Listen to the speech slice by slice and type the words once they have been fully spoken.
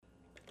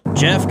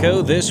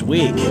Jeffco This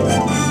Week.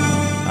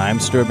 I'm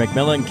Stuart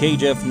McMillan,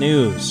 KJEF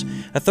News.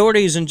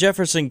 Authorities in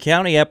Jefferson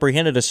County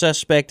apprehended a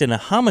suspect in a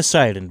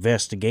homicide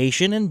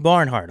investigation in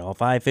Barnhart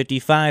off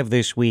I-55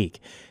 this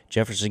week.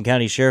 Jefferson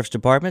County Sheriff's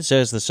Department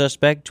says the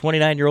suspect,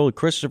 29-year-old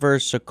Christopher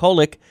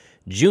Sokolik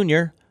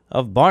Jr.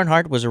 of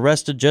Barnhart, was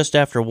arrested just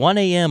after 1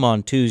 a.m.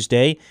 on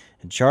Tuesday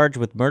and charged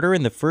with murder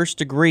in the first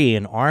degree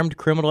and armed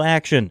criminal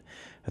action.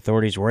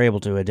 Authorities were able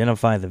to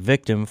identify the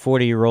victim,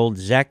 40-year-old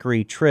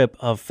Zachary Tripp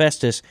of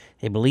Festus.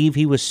 They believe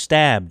he was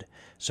stabbed.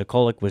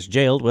 Sokolik was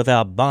jailed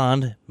without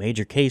bond.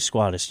 Major case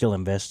squad is still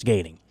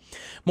investigating.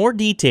 More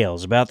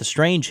details about the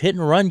strange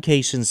hit-and-run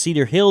case in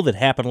Cedar Hill that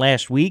happened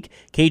last week.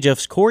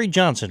 KJEF's Corey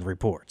Johnson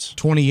reports.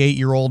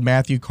 28-year-old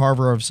Matthew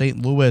Carver of St.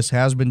 Louis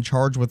has been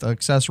charged with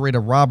accessory to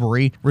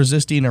robbery,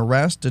 resisting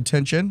arrest,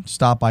 detention,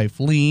 stop by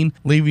fleeing,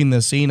 leaving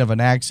the scene of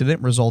an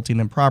accident resulting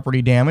in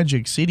property damage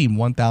exceeding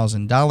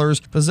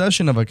 $1,000,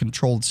 possession of a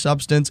controlled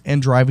substance,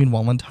 and driving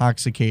while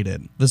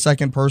intoxicated. The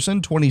second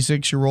person,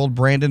 26-year-old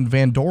Brandon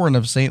Van Doren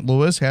of St.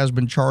 Louis, has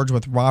been charged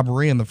with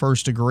robbery in the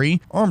first degree,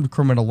 armed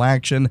criminal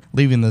action,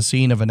 leaving the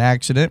scene of an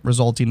accident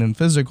resulting in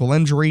physical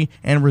injury,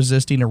 and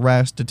resisting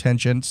arrest,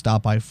 detention,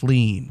 stop by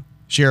fleeing.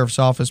 Sheriff's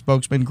Office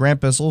spokesman Grant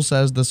Bissell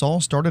says this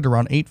all started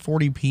around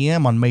 8:40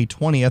 p.m. on May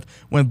 20th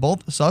when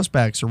both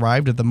suspects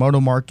arrived at the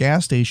Motomart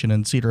gas station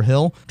in Cedar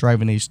Hill,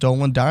 driving a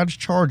stolen Dodge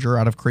Charger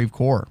out of Creve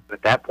Coeur.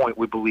 At that point,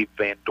 we believe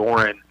Van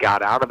Doren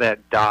got out of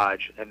that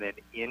Dodge and then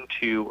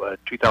into a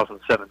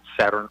 2007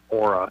 Saturn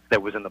Aura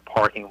that was in the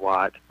parking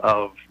lot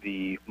of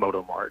the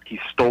Motomart. He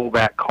stole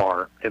that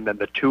car, and then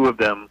the two of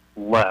them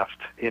left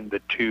in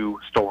the two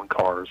stolen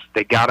cars.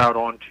 They got out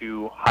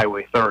onto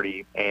Highway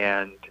 30,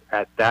 and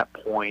at that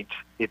point,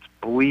 it's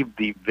believed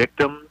the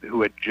victim,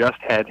 who had just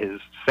had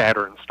his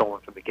Saturn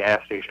stolen from the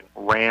gas station,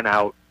 ran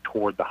out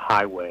toward the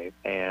highway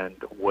and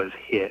was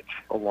hit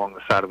along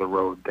the side of the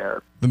road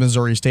there. The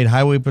Missouri State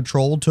Highway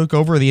Patrol took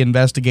over the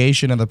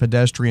investigation of the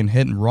pedestrian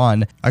hit and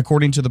run.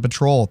 According to the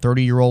patrol,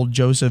 30-year-old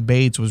Joseph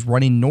Bates was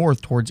running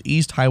north towards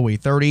East Highway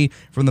 30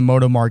 from the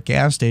Motomart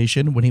gas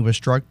station when he was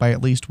struck by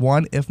at least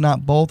one, if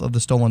not both, of the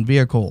stolen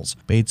vehicles.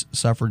 Bates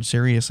suffered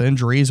serious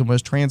injuries and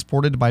was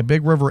transported by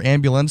Big River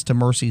Ambulance to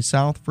Mercy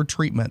South for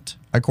treatment.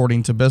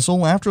 According to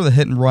Bissell, after the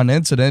hit-and-run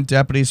incident,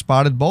 deputies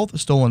spotted both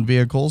stolen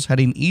vehicles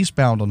heading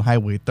eastbound on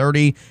Highway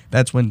 30.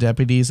 That's when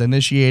deputies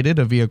initiated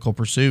a vehicle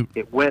pursuit.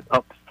 It went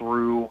up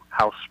through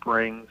House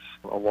Springs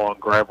along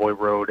Gravois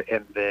Road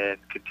and then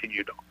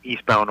continued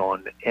eastbound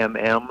on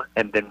MM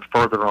and then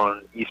further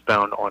on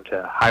eastbound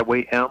onto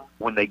Highway M.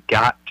 When they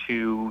got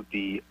to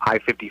the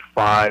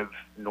I-55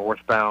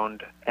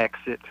 northbound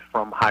exit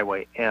from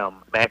Highway M,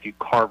 Matthew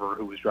Carver,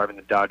 who was driving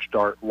the Dodge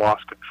Dart,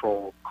 lost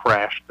control,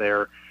 crashed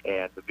there,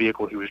 and the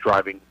vehicle he was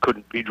driving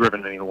couldn't be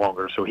driven any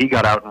longer, so he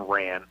got out and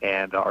ran,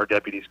 and our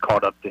deputies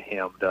caught up to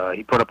him.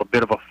 He put up a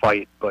bit of a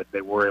fight, but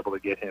they were able to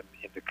get him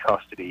into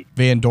custody.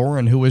 Van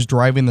Doren, who was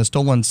driving the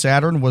stolen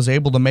Saturn, was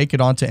able to make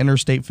it onto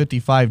Interstate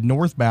 55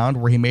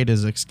 northbound, where he made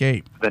his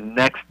escape. The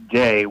next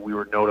day, we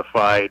were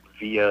notified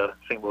via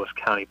St. Louis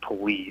County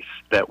Police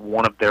that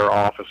one of their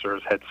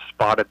officers had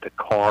spotted the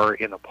car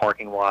in the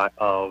parking lot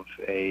of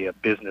a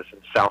business in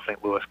South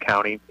St. Louis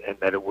County, and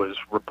that it was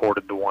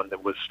reported the one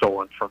that was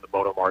stolen from the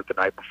Motomart the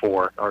night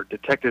before. Our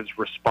detectives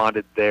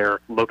responded there,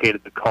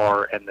 located the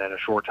car, and then a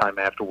short time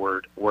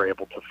afterward were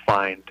able to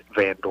find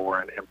Van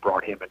Doren and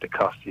brought him into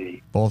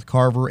custody. Both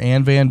Carver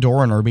and Van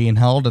Doren are being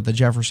held at the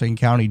Jefferson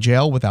County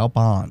Jail without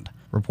bond.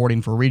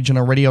 Reporting for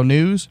Regional Radio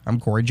News, I'm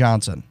Corey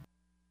Johnson.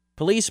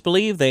 Police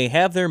believe they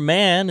have their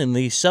man in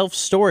the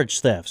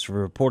self-storage thefts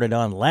reported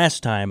on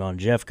last time on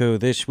Jeffco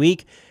This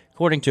Week.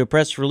 According to a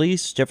press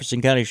release,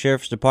 Jefferson County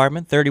Sheriff's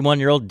Department,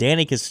 31-year-old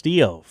Danny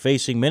Castillo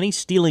facing many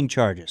stealing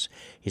charges.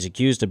 He's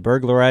accused of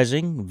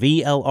burglarizing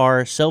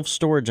VLR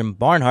self-storage in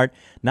Barnhart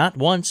not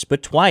once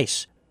but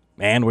twice.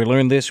 And we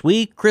learned this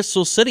week,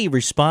 Crystal City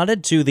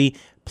responded to the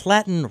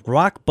Platten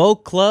Rock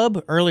Boat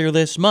Club earlier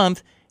this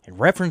month in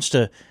reference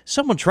to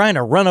someone trying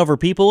to run over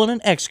people in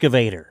an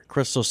excavator.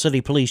 Crystal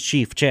City Police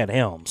Chief Chad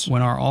Helms.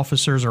 When our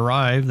officers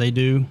arrive, they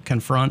do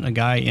confront a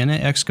guy in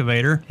an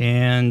excavator,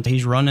 and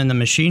he's running the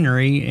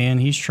machinery, and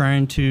he's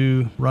trying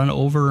to run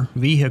over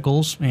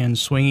vehicles and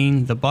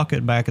swinging the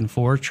bucket back and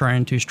forth,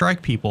 trying to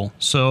strike people.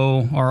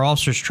 So our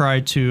officers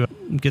tried to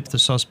get the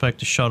suspect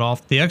to shut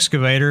off the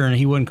excavator, and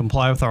he wouldn't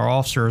comply with our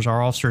officers.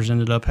 Our officers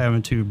ended up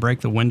having to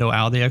break the window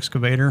out of the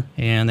excavator,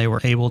 and they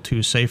were able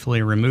to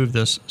safely remove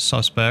this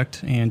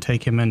suspect and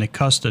take him into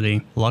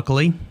custody.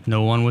 Luckily,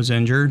 no one was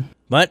injured.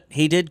 But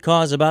he did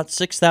cause about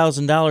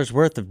 $6,000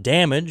 worth of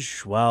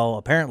damage. While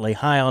apparently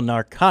high on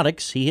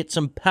narcotics, he hit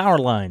some power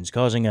lines,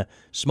 causing a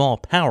small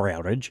power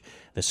outage.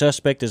 The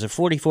suspect is a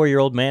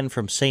 44-year-old man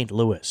from St.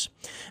 Louis.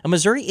 A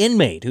Missouri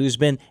inmate who's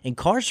been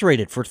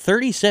incarcerated for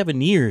 37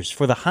 years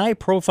for the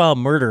high-profile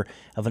murder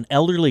of an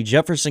elderly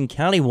Jefferson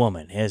County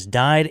woman has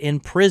died in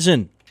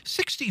prison.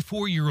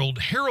 64-year-old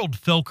Harold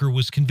Felker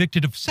was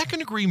convicted of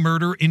second-degree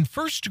murder and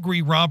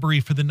first-degree robbery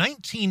for the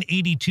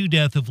 1982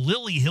 death of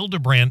Lily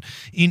Hildebrandt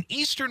in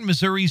eastern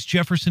Missouri's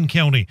Jefferson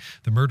County.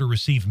 The murder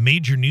received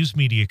major news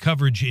media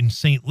coverage in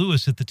St.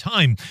 Louis at the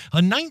time.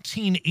 A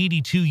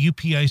 1982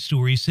 UPI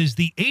story says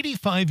the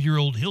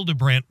 85-year-old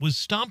Hildebrandt was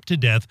stomped to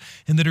death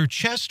and that her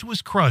chest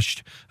was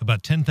crushed.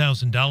 About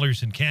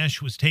 $10,000 in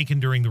cash was taken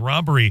during the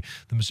robbery.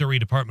 The Missouri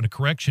Department of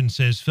Corrections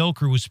says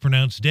Felker was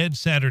pronounced dead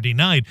Saturday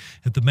night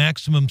at the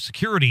maximum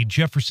security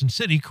Jefferson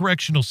City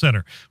Correctional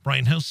Center.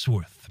 Brian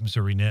Houseworth,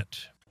 Missouri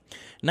Net.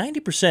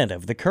 90%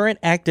 of the current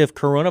active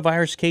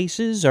coronavirus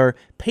cases are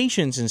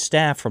patients and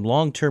staff from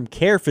long-term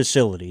care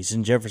facilities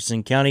in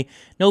Jefferson County.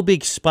 No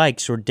big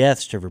spikes or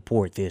deaths to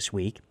report this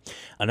week.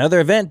 Another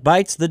event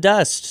bites the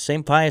dust.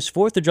 St. Pius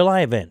 4th of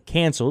July event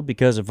canceled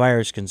because of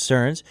virus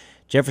concerns.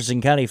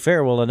 Jefferson County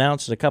Fair will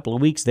announce in a couple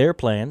of weeks their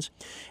plans.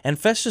 And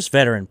Festus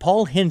veteran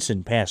Paul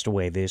Henson passed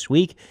away this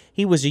week.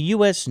 He was a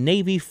U.S.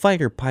 Navy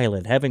fighter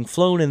pilot, having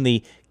flown in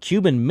the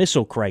Cuban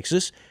Missile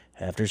Crisis.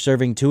 After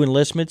serving 2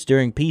 enlistments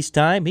during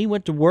peacetime, he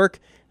went to work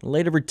and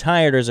later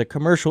retired as a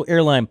commercial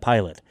airline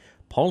pilot.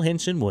 Paul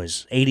Henson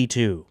was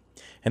 82.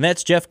 And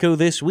that's Jeffco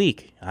This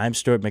Week. I'm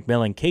Stuart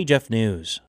McMillan, KJEF News.